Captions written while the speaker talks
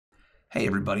Hey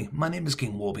everybody, my name is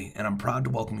King Wolby, and I'm proud to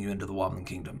welcome you into the Wobbling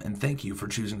Kingdom, and thank you for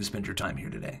choosing to spend your time here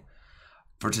today.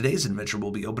 For today's adventure,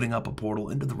 we'll be opening up a portal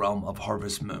into the realm of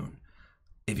Harvest Moon.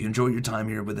 If you enjoy your time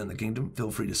here within the kingdom, feel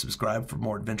free to subscribe for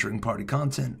more adventuring party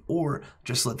content, or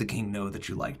just let the king know that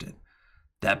you liked it.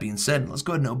 That being said, let's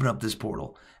go ahead and open up this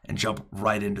portal and jump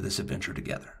right into this adventure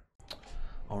together.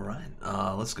 Alright,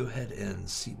 let's go ahead and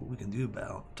see what we can do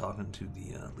about talking to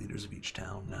the leaders of each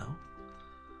town now.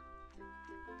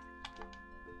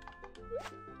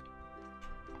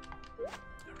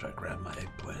 After I grab my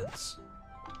eggplants.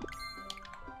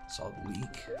 Saw the leak.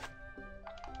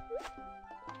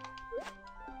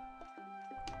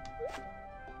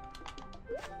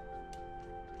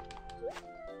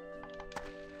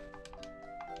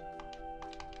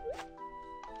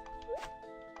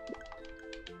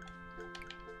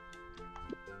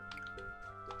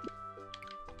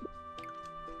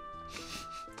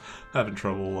 Having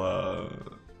trouble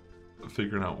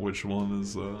figuring out which one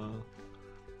is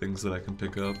things that I can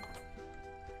pick up,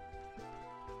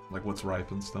 like what's ripe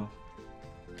and stuff.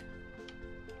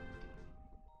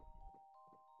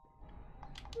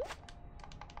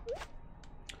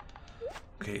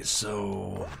 Okay,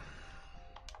 so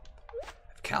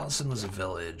if Callison was a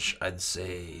village, I'd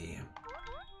say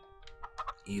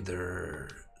either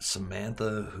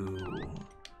Samantha, who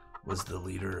was the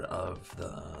leader of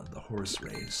the horse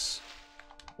race,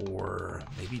 or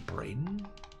maybe Braden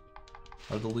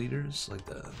are the leaders, like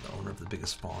the owner of the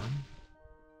biggest farm.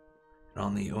 And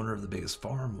on the owner of the biggest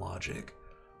farm logic,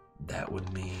 that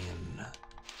would mean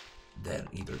that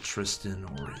either Tristan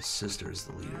or his sister is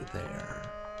the leader there.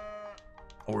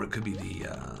 Or it could be the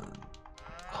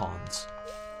Hans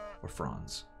or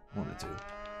Franz, one of the two.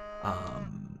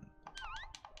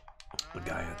 The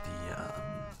guy at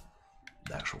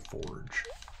the actual forge.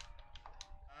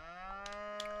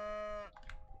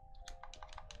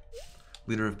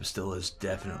 Leader of Bastilla is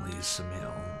definitely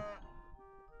Samil.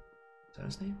 Is that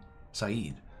his name?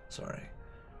 Saeed. Sorry.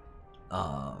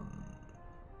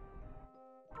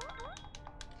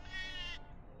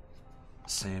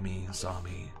 Sami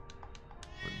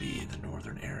would be the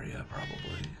northern area,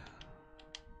 probably.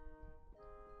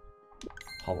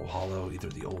 Hollow, either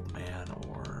the old man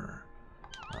or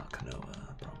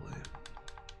Kanoa, probably.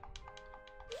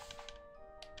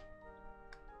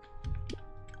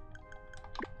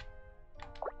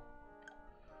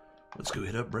 Let's go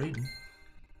hit up Braden.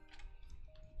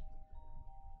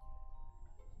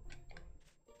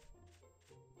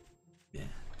 Yeah,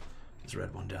 there's a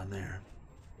red one down there.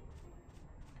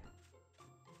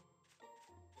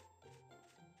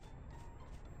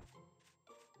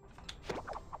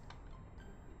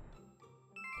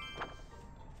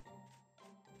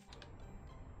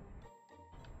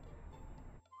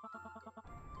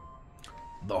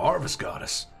 The Harvest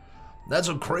Goddess. That's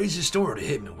a crazy story to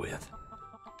hit me with.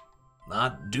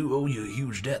 I do owe you a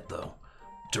huge debt, though.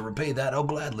 To repay that, I'll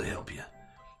gladly help you.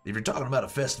 If you're talking about a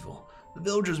festival, the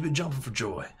villagers will be jumping for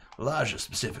joy, Elijah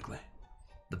specifically.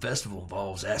 The festival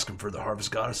involves asking for the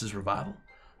Harvest Goddess's revival.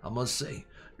 I must say,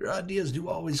 your ideas do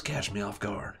always catch me off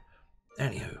guard.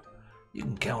 Anywho, you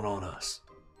can count on us.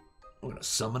 We're gonna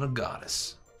summon a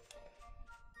goddess.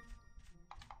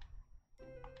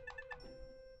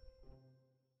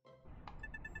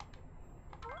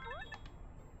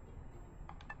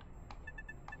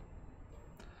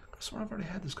 I swear I've already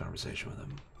had this conversation with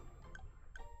him.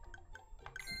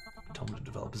 Tell him to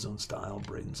develop his own style.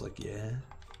 Braden's like, yeah.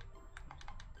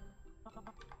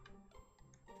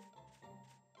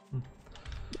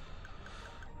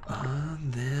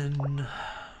 Then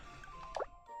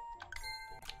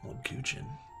old Kuchin.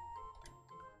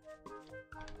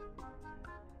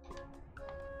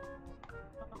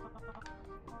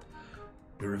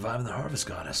 You're reviving the Harvest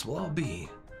Goddess. Well, I'll be.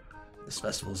 This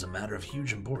festival is a matter of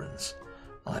huge importance.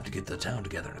 I'll have to get the town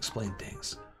together and explain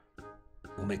things.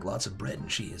 We'll make lots of bread and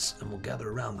cheese, and we'll gather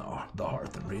around the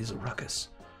hearth and raise a ruckus.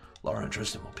 Laura and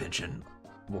Tristan will pitch in.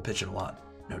 We'll pitch in a lot,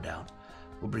 no doubt.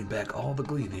 We'll bring back all the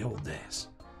glee of the old days.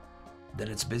 Then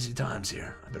it's busy times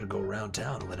here. I better go around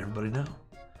town and let everybody know.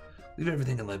 Leave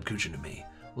everything in Leb Kuchin to me.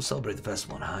 We'll celebrate the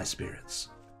festival in high spirits.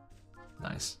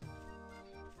 Nice.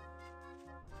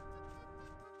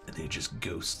 And he just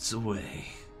ghosts away.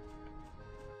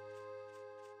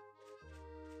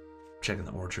 Checking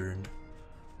the orchard.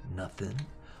 Nothing.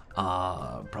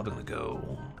 Probably gonna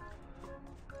go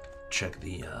check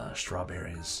the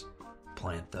strawberries.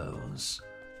 Plant those.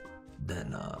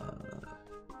 Then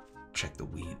check the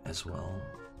wheat as well.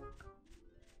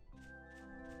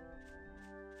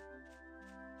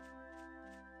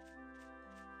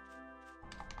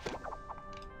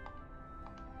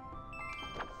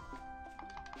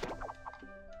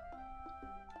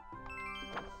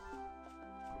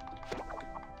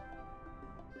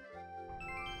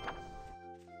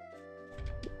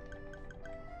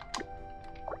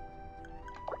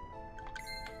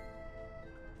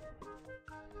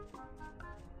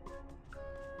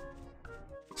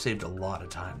 Saved a lot of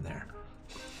time there.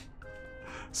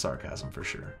 Sarcasm for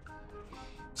sure.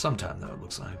 Sometime though, it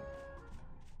looks like.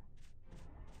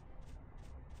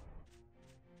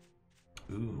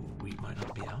 Ooh, wheat might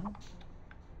not be out.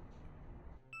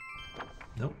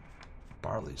 Nope.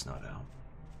 Barley's not out.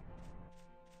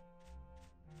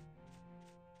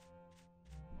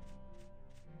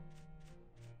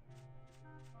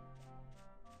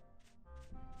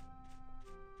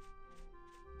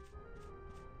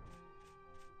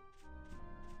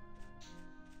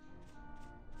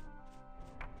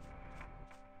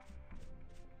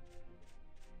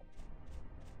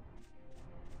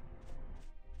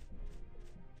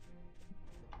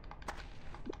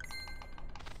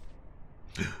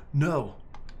 No!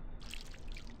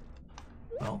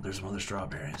 Well, there's some other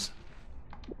strawberries.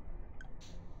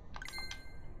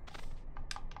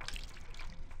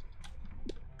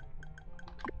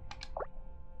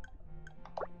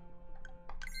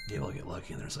 Maybe I'll get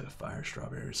lucky and there's like a fire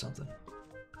strawberry or something.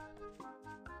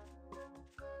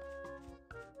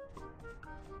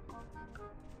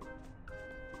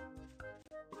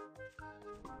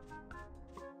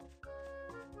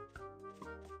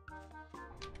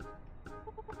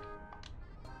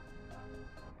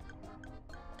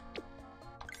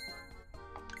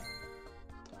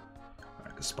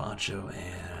 Gazpacho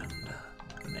and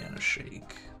banana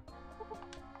shake.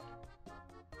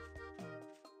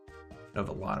 I have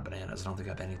a lot of bananas. I don't think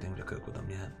I have anything to cook with them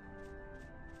yet.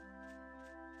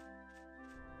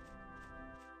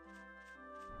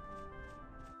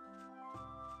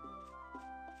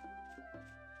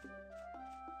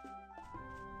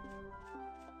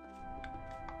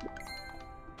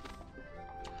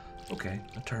 Okay,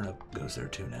 a turnip goes there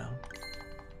too now.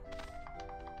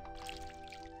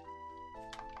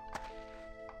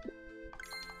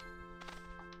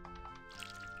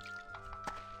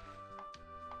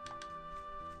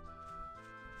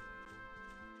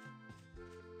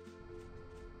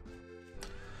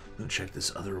 Check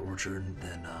this other orchard,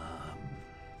 then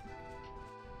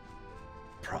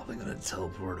probably gonna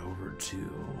teleport over to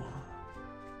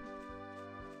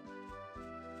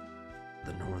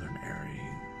the northern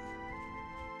area.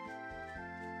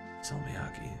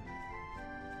 Salmiakki.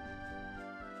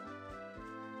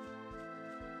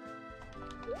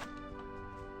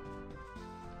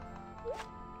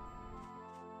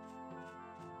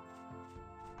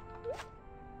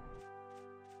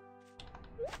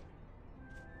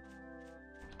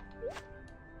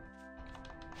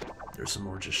 There's some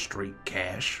more just straight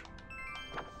cash.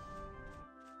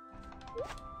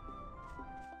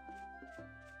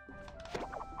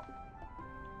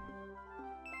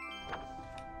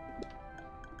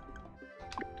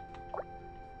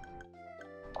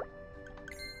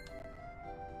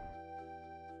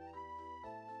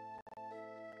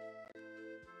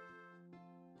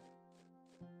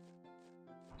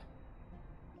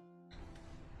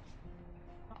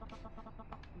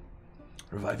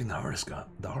 Reviving the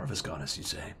harvest goddess, you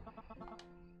say?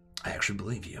 I actually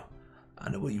believe you. I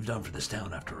know what you've done for this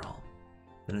town, after all.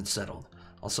 Then it's settled.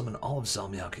 I'll summon all of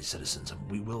Salmiakki's citizens,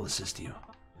 and we will assist you.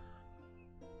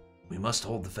 We must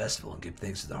hold the festival and give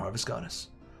thanks to the harvest goddess.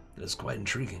 That is quite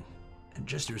intriguing, and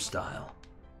just your style.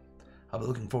 I'll be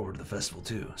looking forward to the festival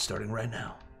too, starting right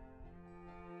now.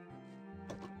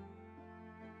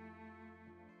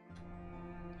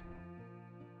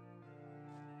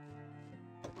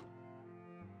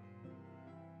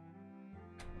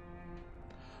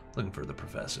 Looking for the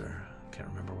professor. Can't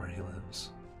remember where he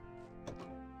lives.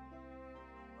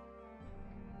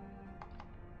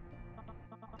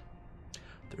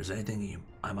 If there's anything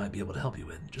I might be able to help you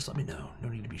with, just let me know. No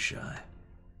need to be shy.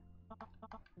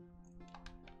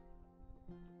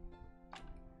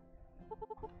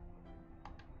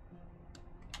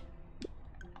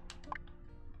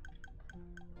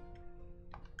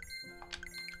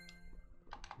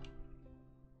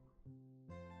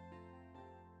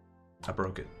 I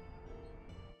broke it.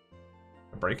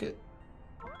 Break it?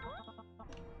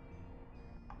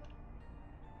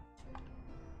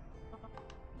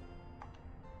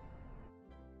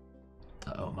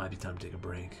 Uh-oh, it might be time to take a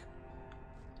break.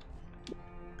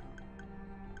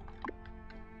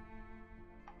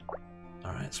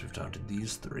 Alright, so we've talked to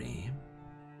these three.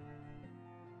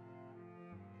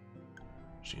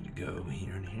 Just need to go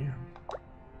here and here.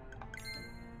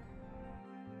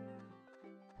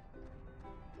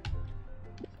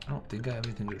 I don't think I have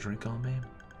anything to drink on me.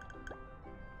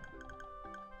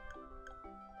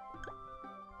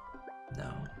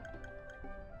 No.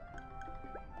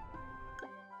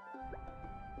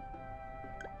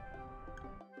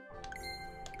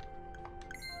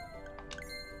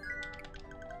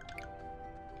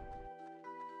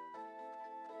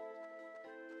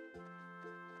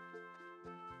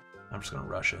 I'm just gonna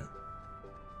rush it.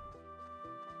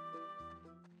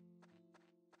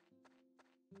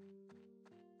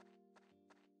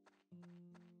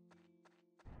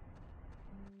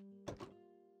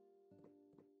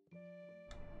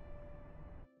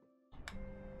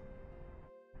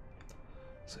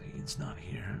 Saeed's not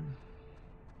here.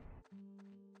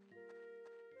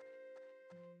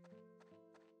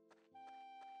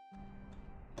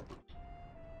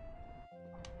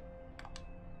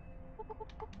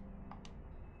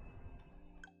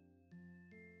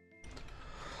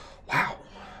 Wow,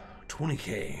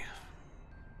 20K.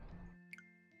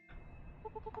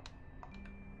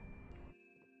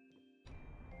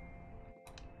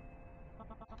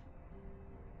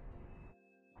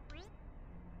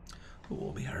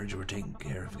 Wolby, I heard you were taking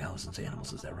care of Gallison's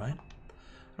animals, is that right?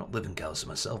 I don't live in Gallison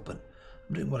myself, but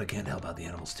I'm doing what I can to help out the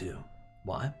animals too.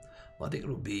 Why? Well, I think it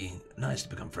would be nice to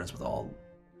become friends with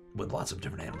lots of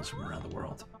different animals from around the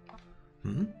world.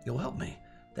 You'll help me.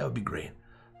 That would be great.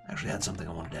 I actually had something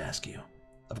I wanted to ask you.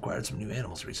 I've acquired some new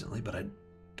animals recently, but I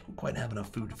don't quite have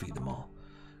enough food to feed them all.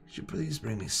 Could you please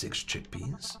bring me 6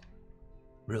 chickpeas?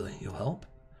 Really, you'll help?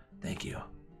 Thank you.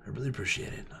 I really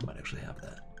appreciate it. I might actually have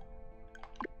that.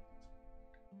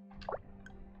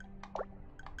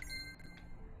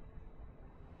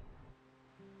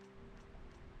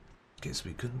 Okay, so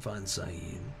we couldn't find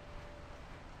Saeed.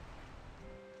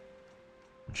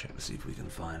 Check to see if we can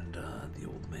find the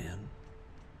old man.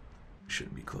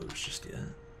 Shouldn't be closed just yet.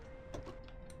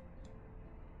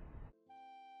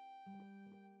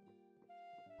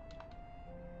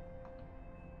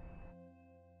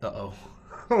 Uh-oh.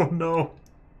 Oh no.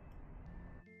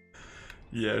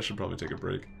 Yeah, I should probably take a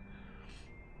break.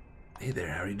 Hey there,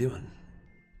 how are you doing?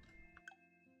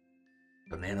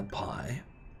 Banana pie,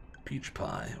 peach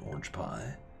pie, orange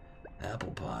pie,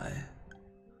 apple pie,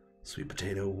 sweet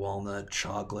potato, walnut,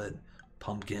 chocolate,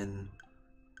 pumpkin,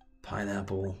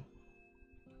 pineapple.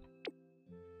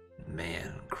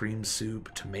 Man, cream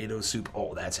soup, tomato soup.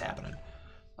 Oh, that's happening.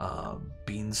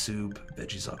 Bean soup,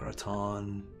 veggies au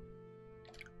gratin.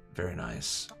 Very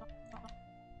nice.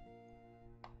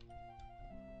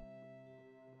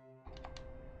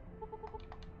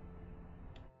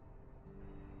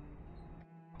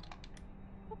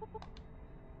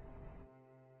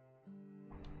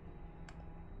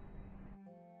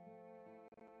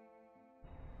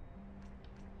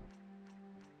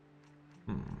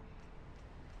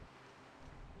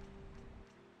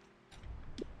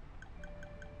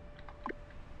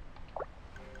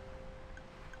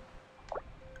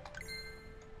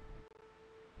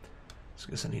 So I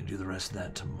guess I need to do the rest of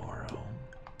that tomorrow.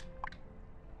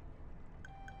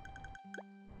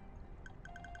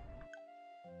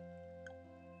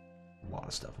 A lot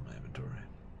of stuff in my inventory.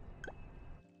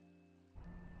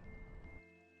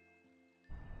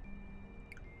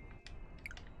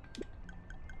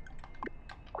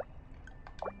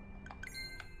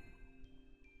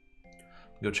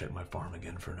 Go check my farm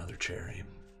again for another cherry.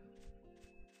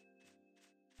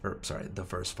 Or, sorry, the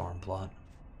first farm plot.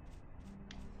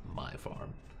 My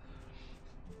farm.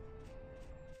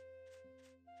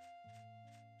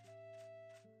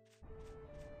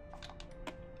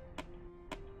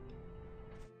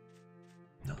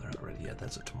 No, they're not ready yet.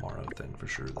 That's a tomorrow thing for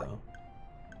sure, though.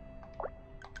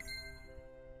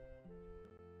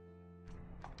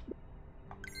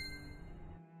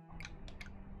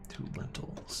 Two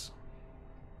lentils.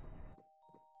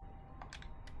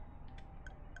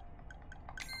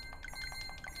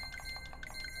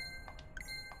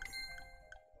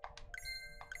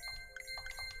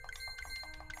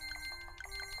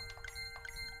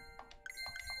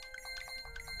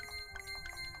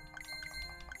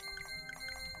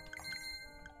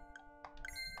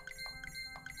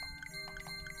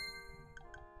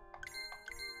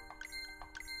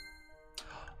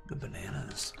 The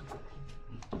bananas.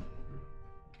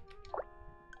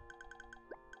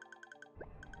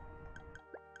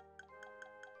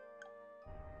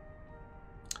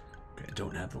 Okay, I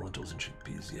don't have the lentils and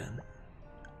chickpeas yet.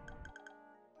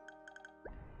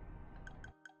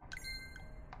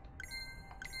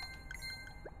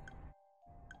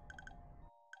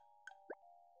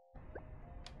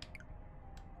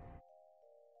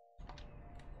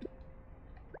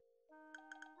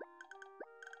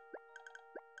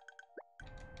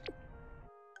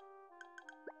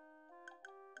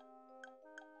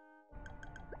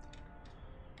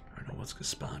 I don't know what's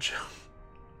gazpacho.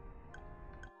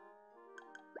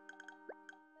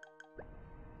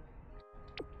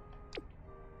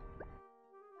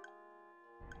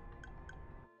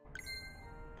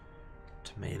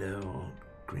 Tomato,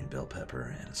 green bell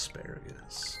pepper, and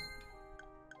asparagus.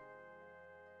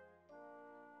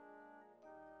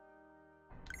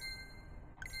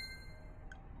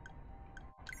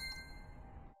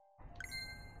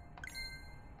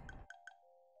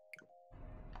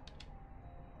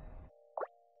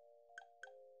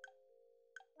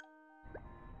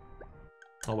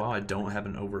 Oh wow, I don't have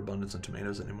an overabundance in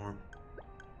tomatoes anymore.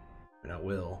 I mean, I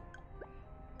will.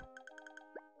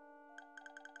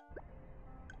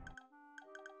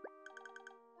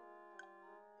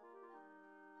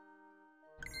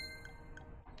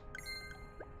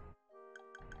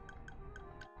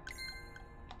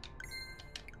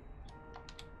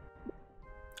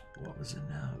 What was it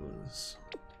now? It was...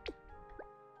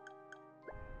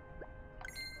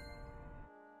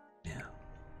 yeah,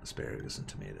 asparagus and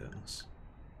tomatoes.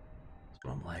 That's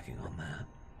what I'm lacking on that.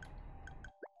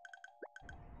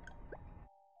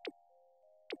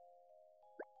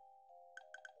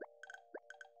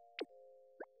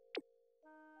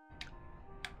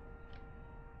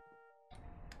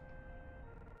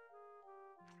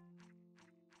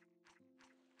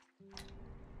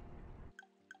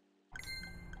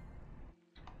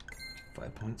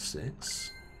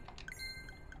 $5.6.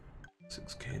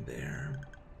 6K there.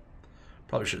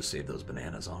 Probably should have saved those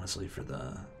bananas, honestly, for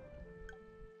the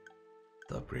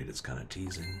upgrade. It's kind of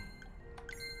teasing.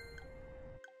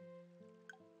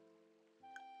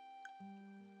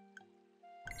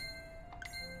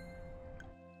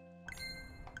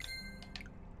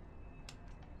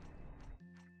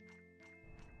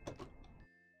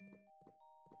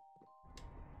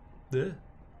 Yeah.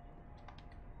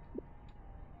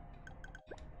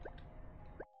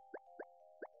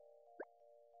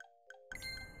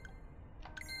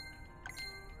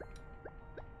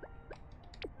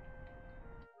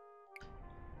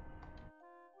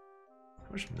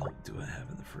 How much milk do I have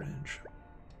in the fridge?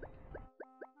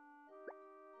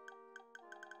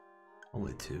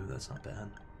 Only 2, that's not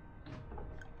bad.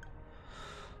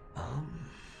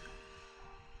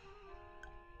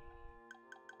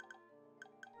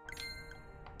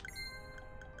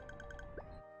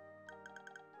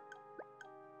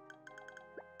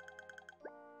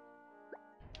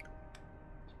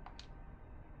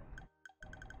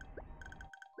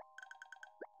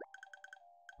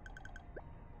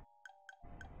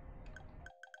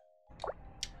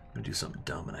 I'm gonna do something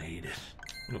dumb and I hate it.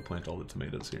 I'm gonna plant all the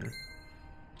tomatoes here.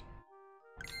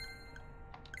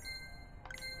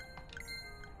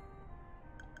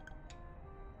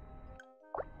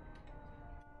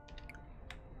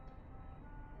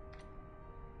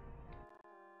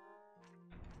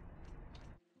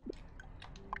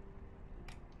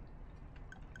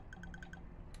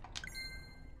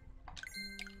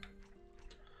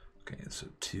 Okay, so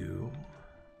 2.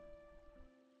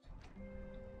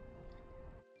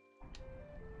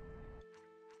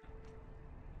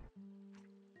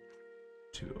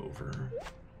 2 over.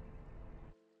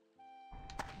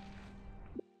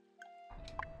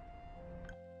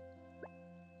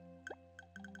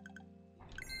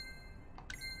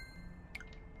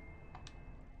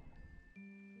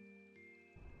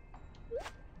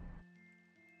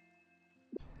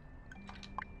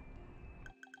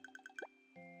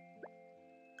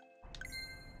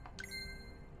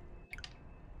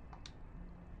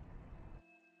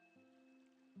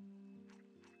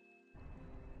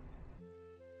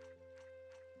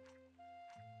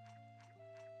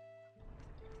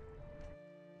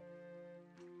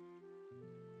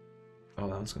 Oh,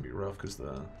 that one's gonna be rough because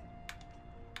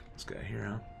this guy here,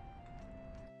 huh?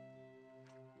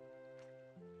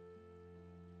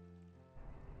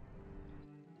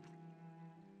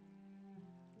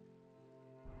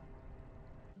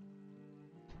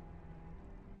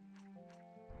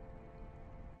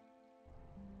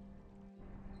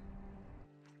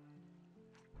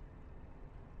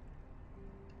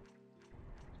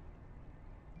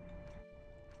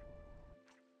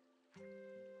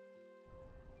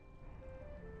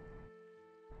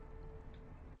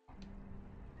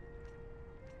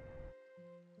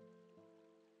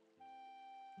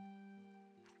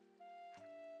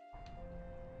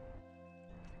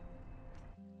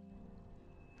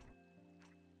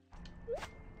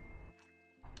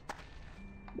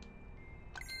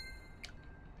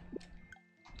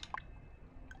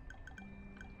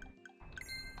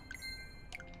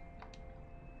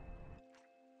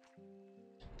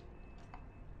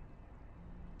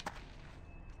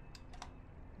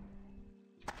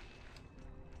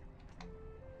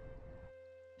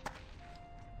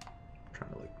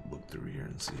 Trying to like look through here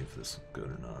and see if this is good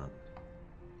or not.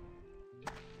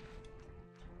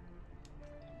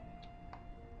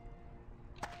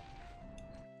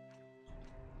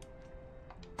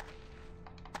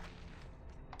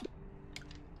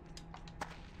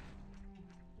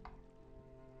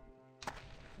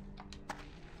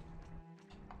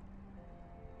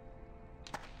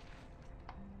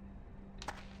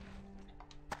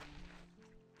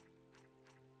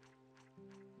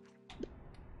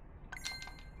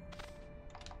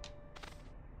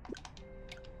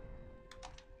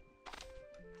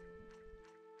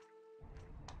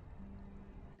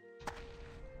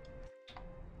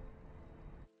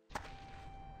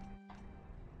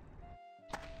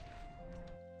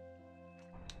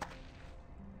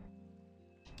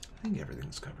 I think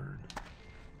everything's covered.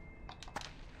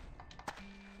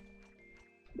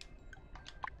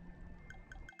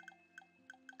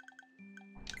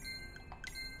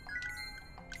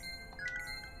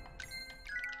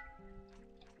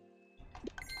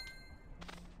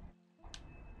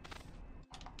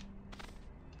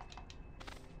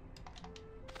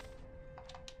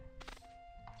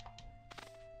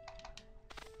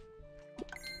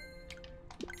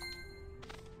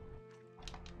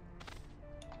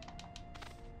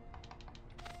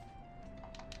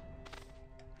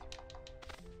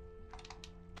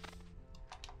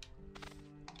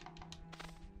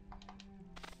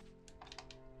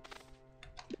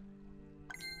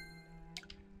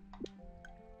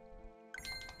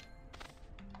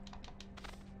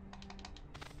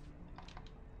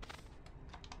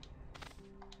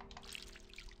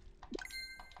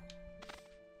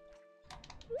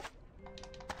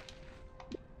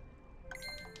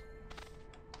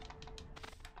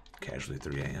 Casually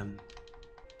 3 a.m.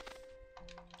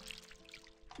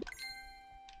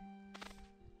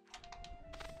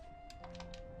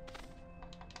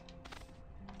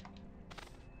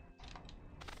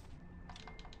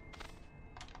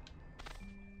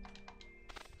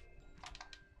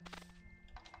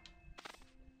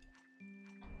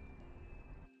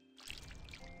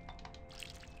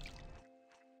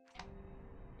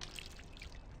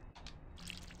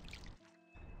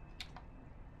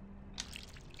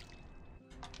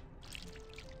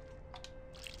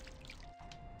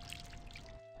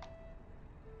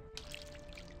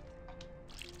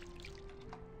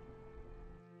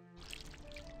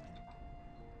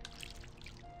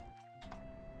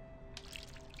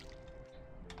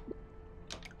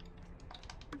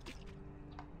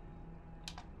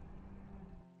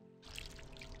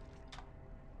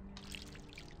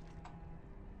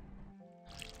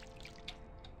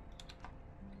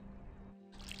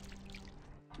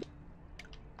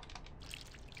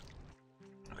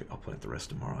 I'll plant the rest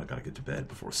tomorrow. I gotta get to bed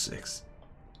before 6.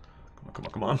 Come on, come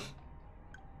on, come on.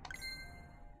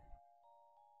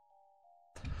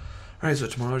 Alright, so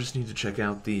tomorrow I just need to check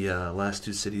out the last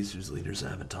 2 cities whose leaders I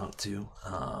haven't talked to.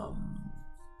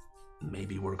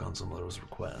 Maybe work on some of those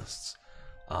requests.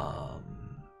 But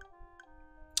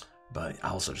I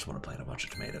also just want to plant a bunch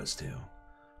of tomatoes too,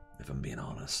 if I'm being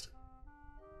honest.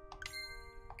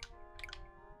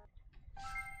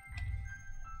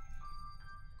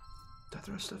 Did I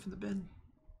throw stuff in the bin?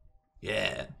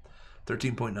 Yeah,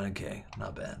 13.9k,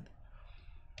 not bad.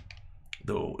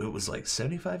 Though it was like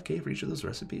 75k for each of those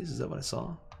recipes, is that what I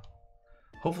saw?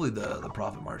 Hopefully the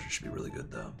profit margin should be really good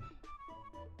though.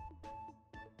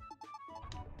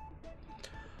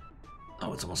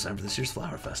 Oh, it's almost time for this year's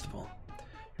flower festival.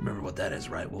 You remember what that is,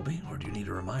 right, Wilby? Or do you need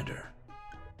a reminder?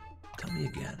 Tell me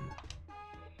again.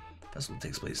 Festival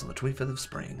takes place on the 25th of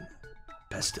spring.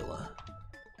 Pastilla.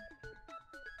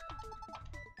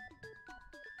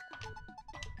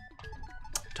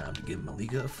 Time to give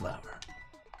Malika a flower.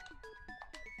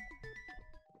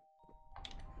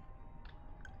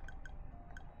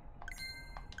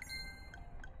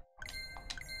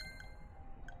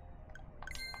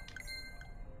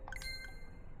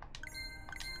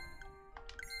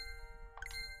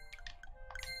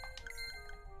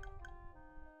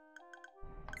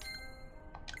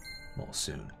 Well,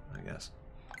 soon, I guess.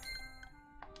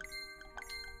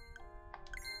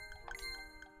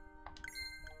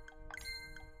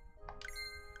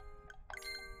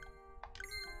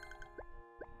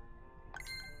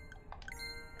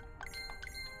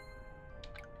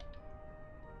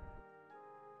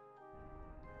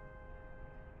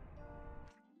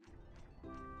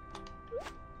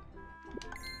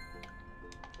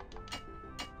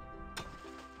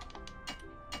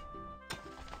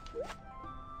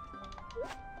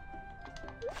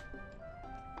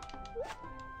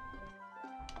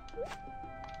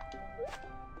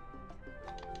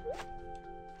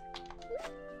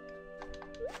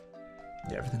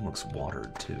 Yeah, everything looks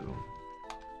watered too.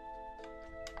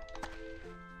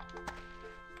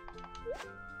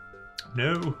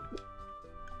 No.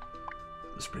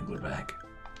 The sprinkler back.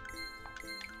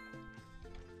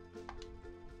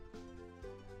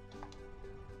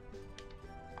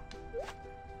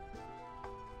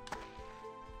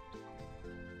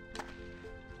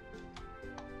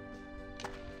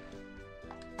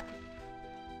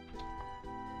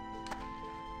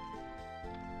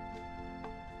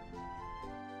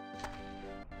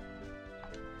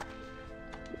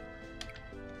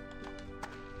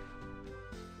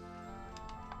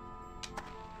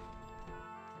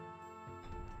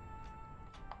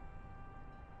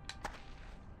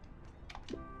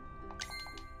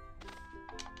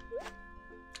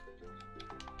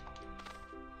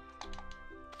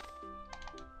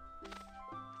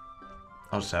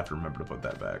 I'll just have to remember to put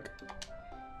that back.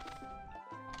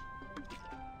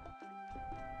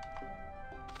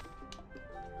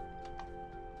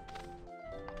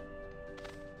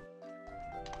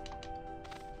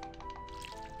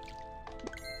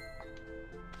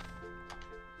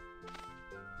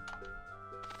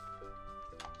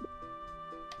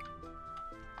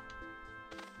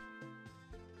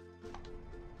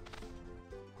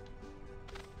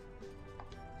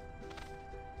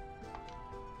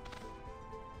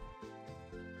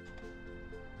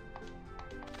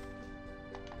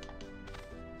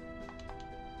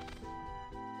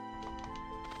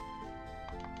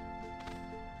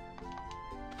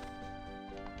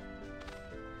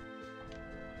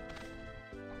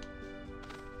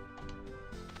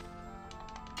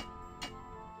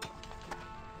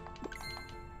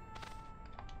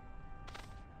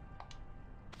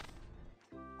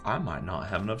 I might not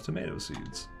have enough tomato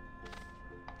seeds.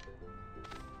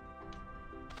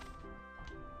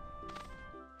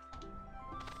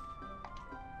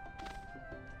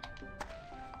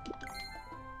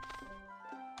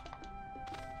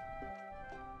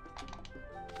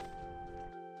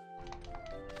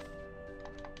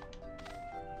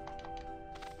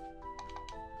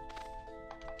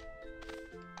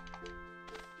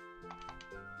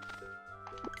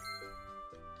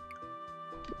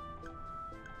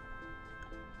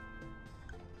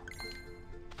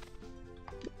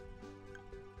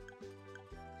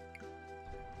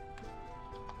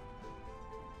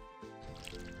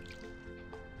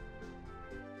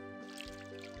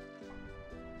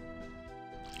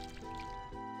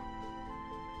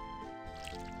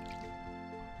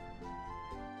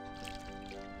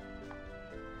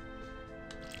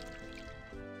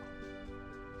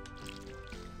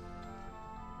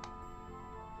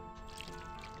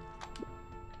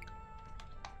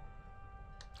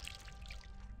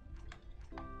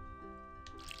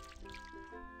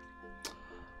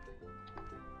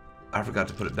 I forgot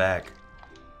to put it back.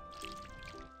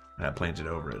 And I planted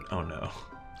over it. Oh no.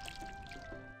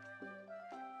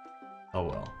 Oh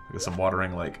well. I guess I'm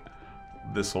watering like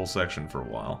this whole section for a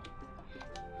while.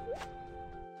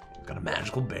 Got a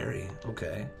magical berry.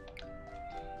 Okay.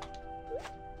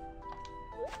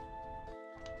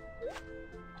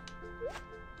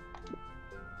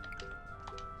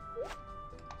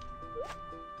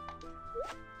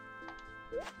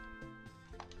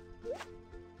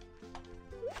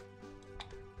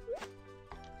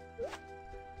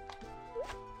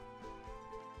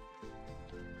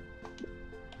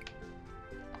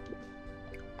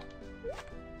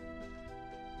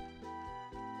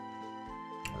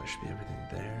 There should be everything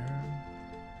there.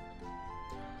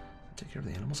 Take care of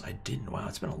the animals. I didn't. Wow,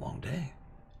 it's been a long day.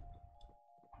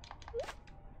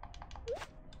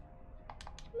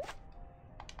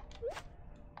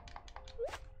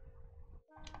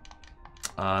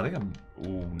 I think I'm...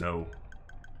 Ooh, no.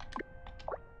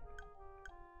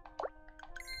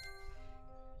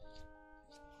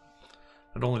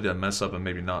 Not only did I mess up and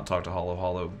maybe not talk to Hollow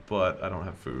Hollow, but I don't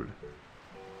have food.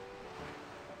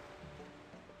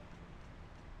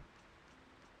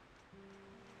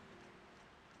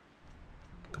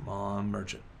 Come on,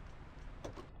 merchant.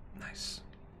 Nice.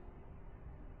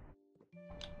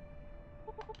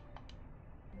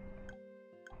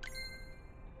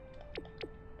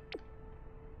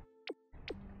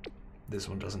 This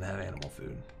one doesn't have animal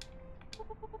food.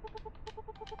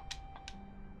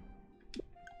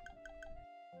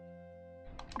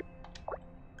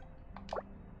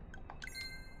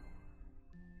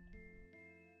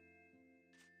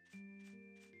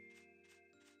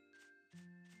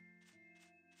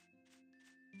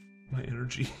 My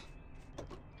energy.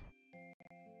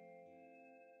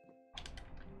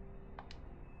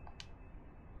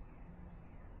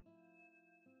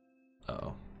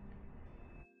 Uh-oh.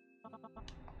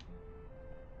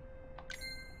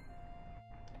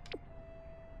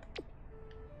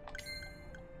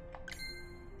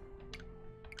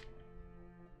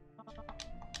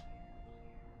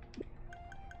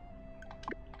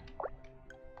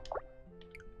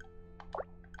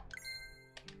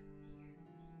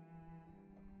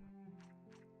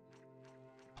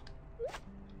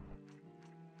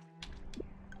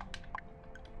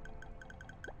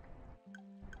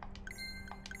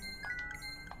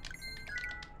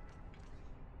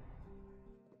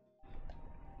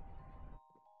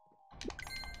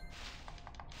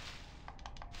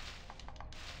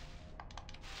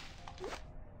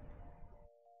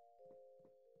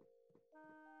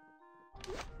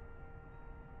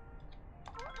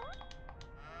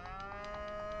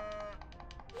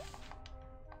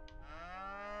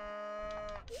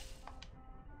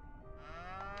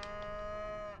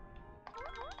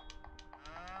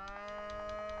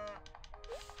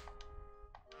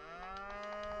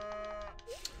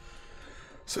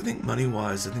 So I think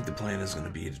money-wise, I think the plan is going to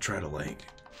be to try to, like,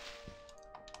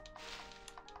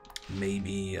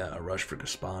 maybe rush for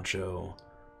gazpacho,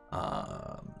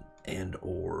 and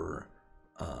or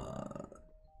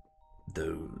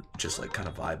just like kind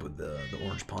of vibe with the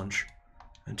orange punch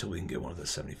until we can get one of the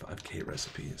 75k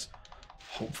recipes.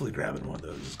 Hopefully grabbing one of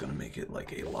those is going to make it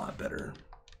like a lot better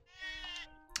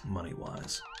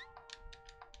money-wise.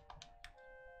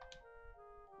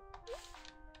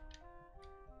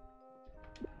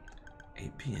 $8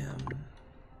 p.m.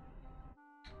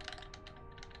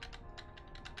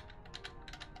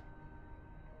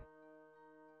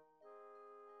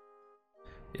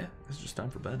 Yeah, it's just time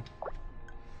for bed.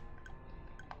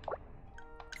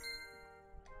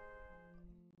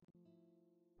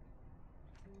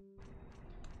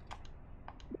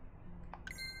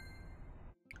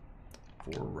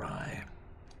 For rye.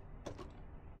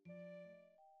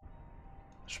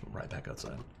 Just right back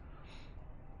outside.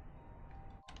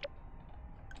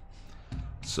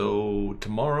 So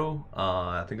tomorrow,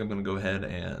 I think I'm gonna go ahead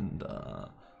and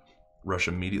rush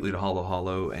immediately to Hollow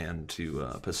Hollow and to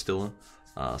Pastilla.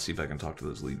 See if I can talk to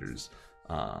those leaders.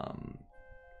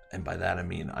 And by that I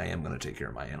mean I am gonna take care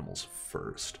of my animals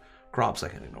first. Crops I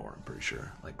can ignore, I'm pretty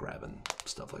sure. Like grabbing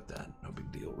stuff like that, no big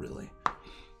deal really.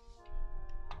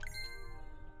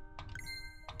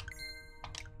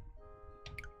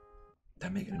 Did I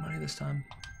make any money this time?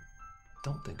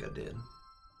 Don't think I did.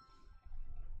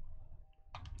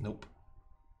 Nope.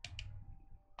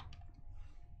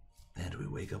 And we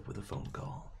wake up with a phone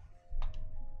call.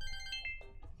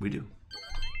 We do.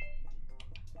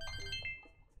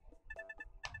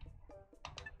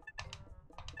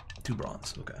 Two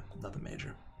bronze, okay, nothing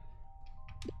major.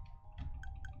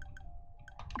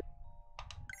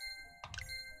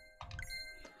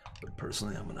 But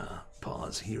personally, I'm gonna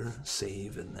pause here,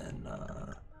 save, and then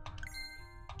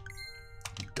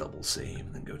double save,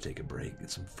 and then go take a break,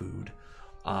 get some food.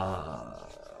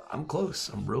 I'm close.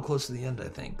 I'm real close to the end, I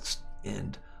think.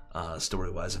 And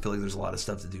story-wise, I feel like there's a lot of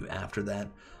stuff to do after that.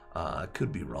 I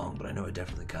could be wrong, but I know I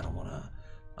definitely kind of want to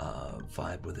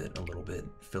vibe with it a little bit,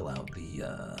 fill out the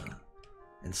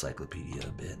encyclopedia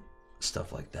a bit,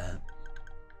 stuff like that.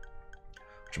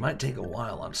 Which might take a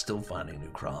while. I'm still finding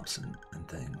new crops and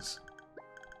things.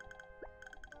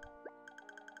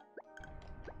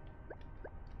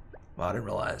 Well, I didn't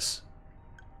realize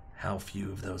how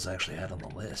few of those I actually had on the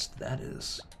list. That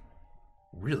is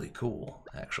really cool,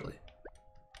 actually.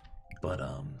 But,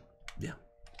 yeah.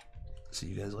 See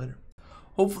you guys later.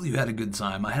 Hopefully you had a good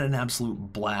time. I had an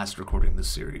absolute blast recording this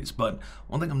series, but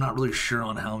one thing I'm not really sure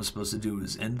on how I'm supposed to do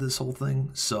is end this whole thing,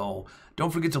 so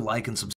don't forget to like and subscribe.